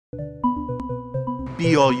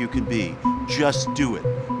Be all you can be. Just do it.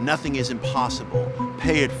 Nothing is impossible.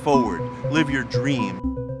 Pay it forward. Live your dream.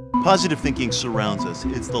 Positive thinking surrounds us.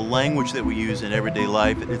 It's the language that we use in everyday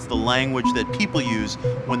life. It's the language that people use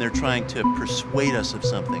when they're trying to persuade us of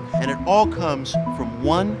something. And it all comes from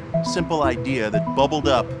one simple idea that bubbled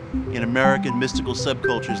up in American mystical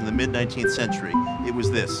subcultures in the mid-19th century. It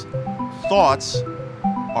was this: thoughts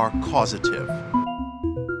are causative.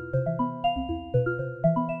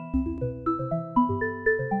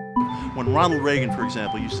 When Ronald Reagan, for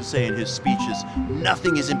example, used to say in his speeches,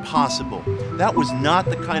 "Nothing is impossible," that was not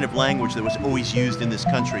the kind of language that was always used in this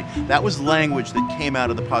country. That was language that came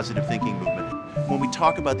out of the positive thinking movement. When we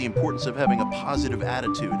talk about the importance of having a positive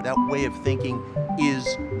attitude, that way of thinking is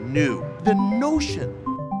new. The notion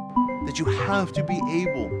that you have to be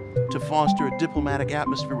able to foster a diplomatic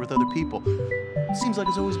atmosphere with other people seems like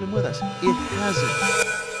it's always been with us. It hasn't.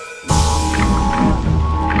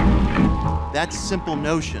 That simple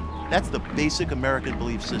notion, that's the basic American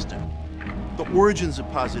belief system. The origins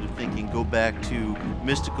of positive thinking go back to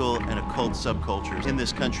mystical and occult subcultures in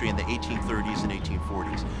this country in the 1830s and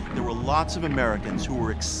 1840s. There were lots of Americans who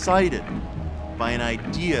were excited by an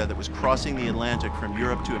idea that was crossing the Atlantic from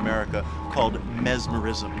Europe to America called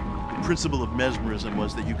mesmerism. The principle of mesmerism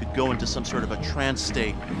was that you could go into some sort of a trance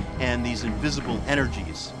state, and these invisible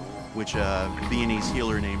energies, which a Viennese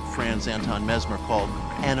healer named Franz Anton Mesmer called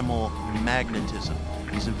animal magnetism.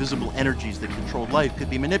 These invisible energies that controlled life could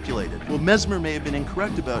be manipulated. Well, Mesmer may have been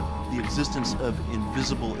incorrect about the existence of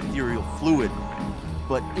invisible ethereal fluid,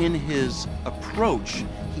 but in his approach,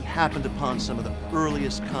 he happened upon some of the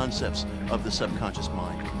earliest concepts of the subconscious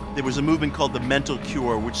mind. There was a movement called the mental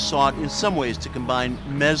cure, which sought in some ways to combine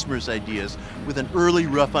Mesmer's ideas with an early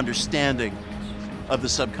rough understanding of the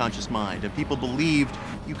subconscious mind. And people believed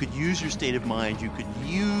you could use your state of mind, you could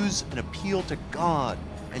use an appeal to God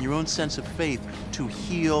and your own sense of faith to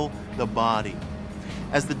heal the body.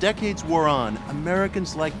 As the decades wore on,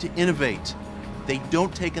 Americans like to innovate. They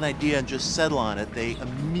don't take an idea and just settle on it. They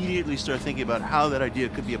immediately start thinking about how that idea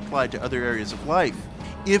could be applied to other areas of life.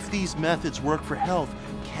 If these methods work for health,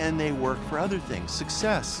 can they work for other things?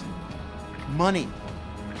 Success, money,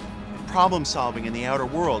 problem solving in the outer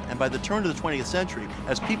world. And by the turn of the 20th century,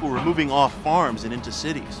 as people were moving off farms and into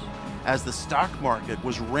cities, as the stock market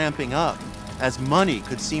was ramping up, as money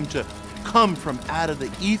could seem to come from out of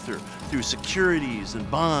the ether through securities and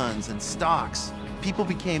bonds and stocks, people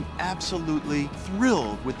became absolutely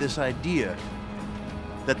thrilled with this idea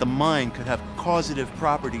that the mind could have causative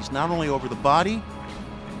properties not only over the body,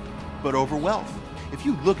 but over wealth. If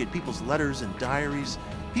you look at people's letters and diaries,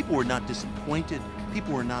 people were not disappointed,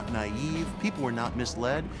 people were not naive, people were not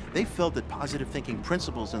misled. They felt that positive thinking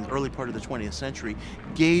principles in the early part of the 20th century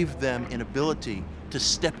gave them an ability to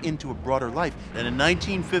step into a broader life. And in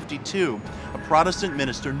 1952, a Protestant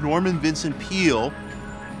minister, Norman Vincent Peale,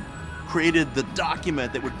 created the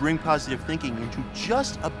document that would bring positive thinking into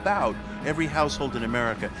just about every household in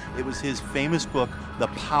America. It was his famous book, The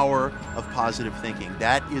Power of Positive Thinking.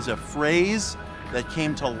 That is a phrase that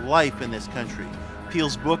came to life in this country.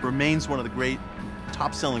 Peale's book remains one of the great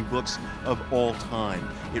top-selling books of all time.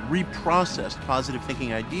 It reprocessed positive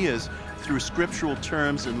thinking ideas through scriptural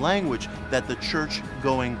terms and language that the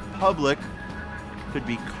church-going public could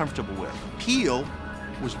be comfortable with. Peale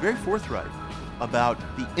was very forthright about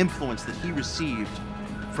the influence that he received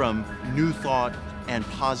from New Thought and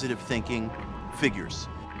positive thinking figures.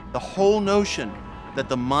 The whole notion that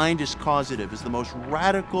the mind is causative is the most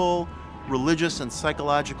radical religious and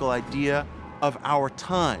psychological idea of our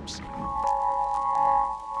times.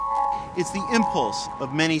 It's the impulse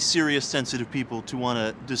of many serious, sensitive people to want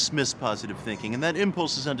to dismiss positive thinking, and that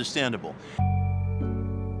impulse is understandable.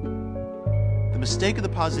 The mistake of the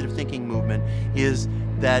positive thinking movement is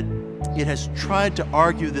that it has tried to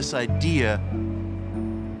argue this idea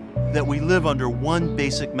that we live under one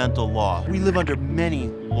basic mental law. We live under many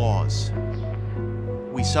laws.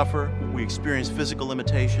 We suffer, we experience physical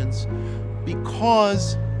limitations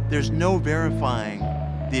because there's no verifying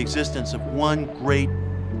the existence of one great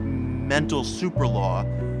mental super law.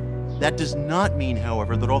 That does not mean,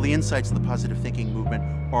 however, that all the insights of the positive thinking movement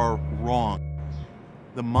are wrong.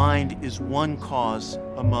 The mind is one cause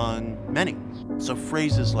among many. So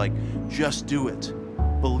phrases like, just do it,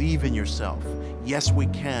 believe in yourself, yes we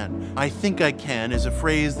can, I think I can, is a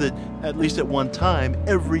phrase that, at least at one time,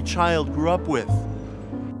 every child grew up with.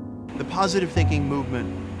 The positive thinking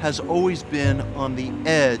movement has always been on the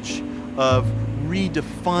edge of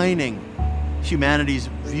redefining humanity's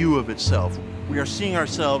view of itself, We are seeing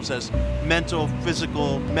ourselves as mental,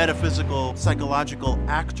 physical, metaphysical, psychological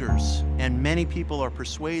actors, and many people are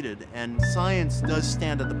persuaded, and science does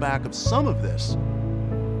stand at the back of some of this,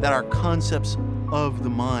 that our concepts of the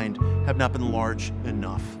mind have not been large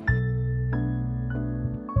enough.